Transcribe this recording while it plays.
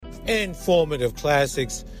Informative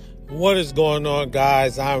Classics. What is going on,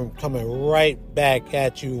 guys? I'm coming right back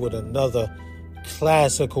at you with another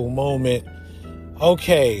classical moment.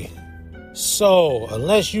 Okay, so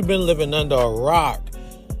unless you've been living under a rock,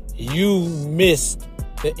 you missed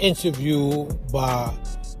the interview by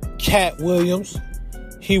Katt Williams.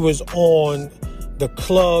 He was on the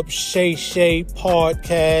Club Shay Shay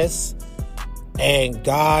podcast, and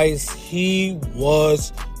guys, he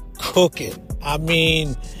was cooking. I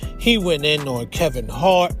mean, he went in on Kevin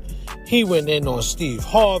Hart. He went in on Steve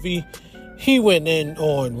Harvey. He went in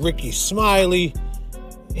on Ricky Smiley.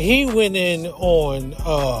 He went in on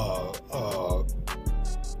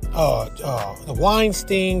the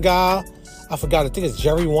Weinstein guy. I forgot. I think it's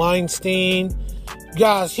Jerry Weinstein.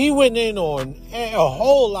 Guys, he went in on a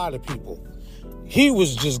whole lot of people. He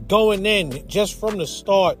was just going in just from the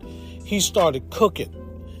start. He started cooking.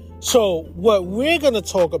 So what we're going to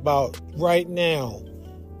talk about right now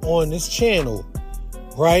on this channel,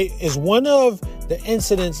 right, is one of the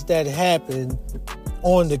incidents that happened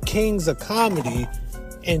on the Kings of Comedy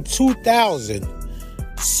in 2000.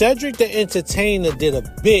 Cedric The Entertainer did a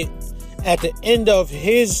bit at the end of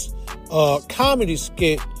his comedy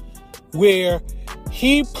skit where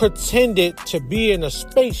he pretended to be in a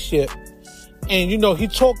spaceship, and, he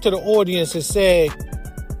talked to the audience and said,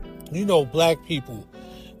 black people,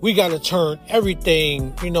 we got to turn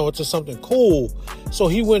everything, into something cool. So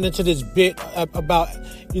he went into this bit about,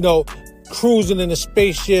 cruising in a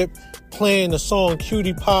spaceship, playing the song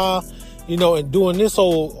Cutie Pie, and doing this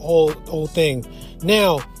whole thing.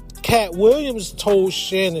 Now, Katt Williams told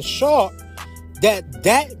Shannon Sharpe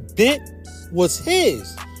that bit was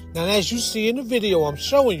his. Now, as you see in the video I'm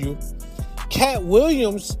showing you, Katt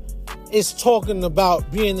Williams is talking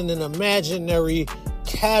about being in an imaginary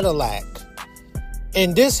Cadillac.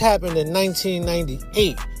 And this happened in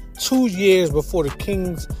 1998, 2 years before the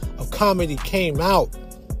Kings of Comedy came out.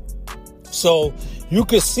 So you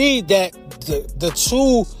can see that the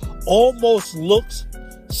two almost looks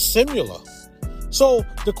similar. So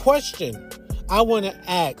the question I want to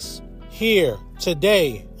ask here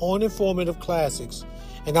today on Informative Classics,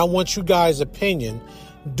 and I want you guys' opinion,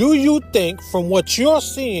 do you think, from what you're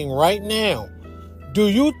seeing right now, do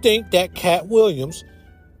you think that Katt Williams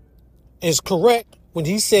is correct when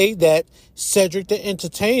he say that Cedric the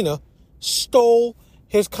Entertainer stole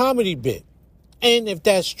his comedy bit? And if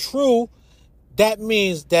that's true, that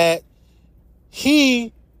means that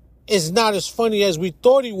he is not as funny as we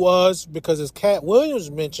thought he was, because as Katt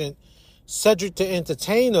Williams mentioned, Cedric the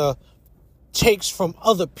Entertainer takes from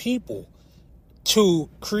other people to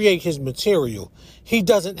create his material. He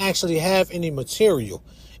doesn't actually have any material.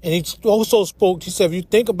 And he also spoke, he said, if you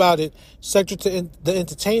think about it, Cedric the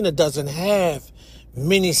Entertainer doesn't have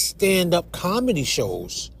many stand-up comedy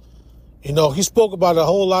shows. He spoke about a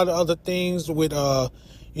whole lot of other things with,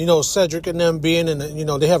 Cedric and them being in,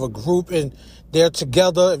 they have a group and they're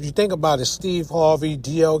together. If you think about it, Steve Harvey,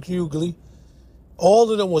 D.L. Hughley, all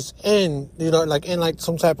of them was in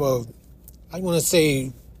some type of, I want to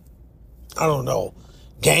say, I don't know,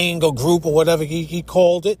 gang or group or whatever he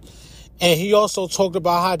called it. And he also talked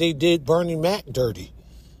about how they did Bernie Mac dirty,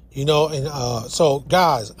 so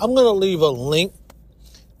guys, I'm going to leave a link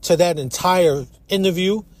to that entire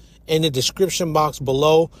interview in the description box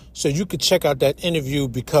below so you can check out that interview,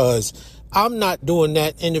 because I'm not doing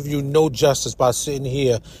that interview no justice by sitting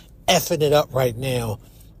here effing it up right now,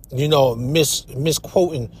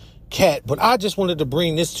 misquoting Katt. But I just wanted to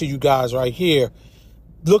bring this to you guys right here.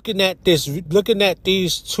 Looking at these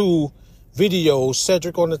two videos,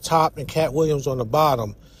 Cedric on the top and Katt Williams on the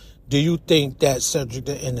bottom, do you think that Cedric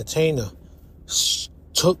the Entertainer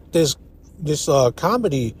took this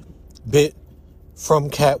comedy bit from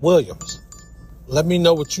Katt Williams? Let me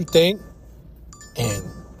know what you think, and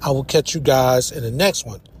I will catch you guys in the next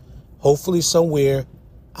one. Hopefully somewhere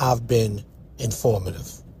I've been informative.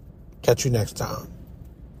 Catch you next time.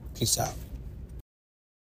 Peace out.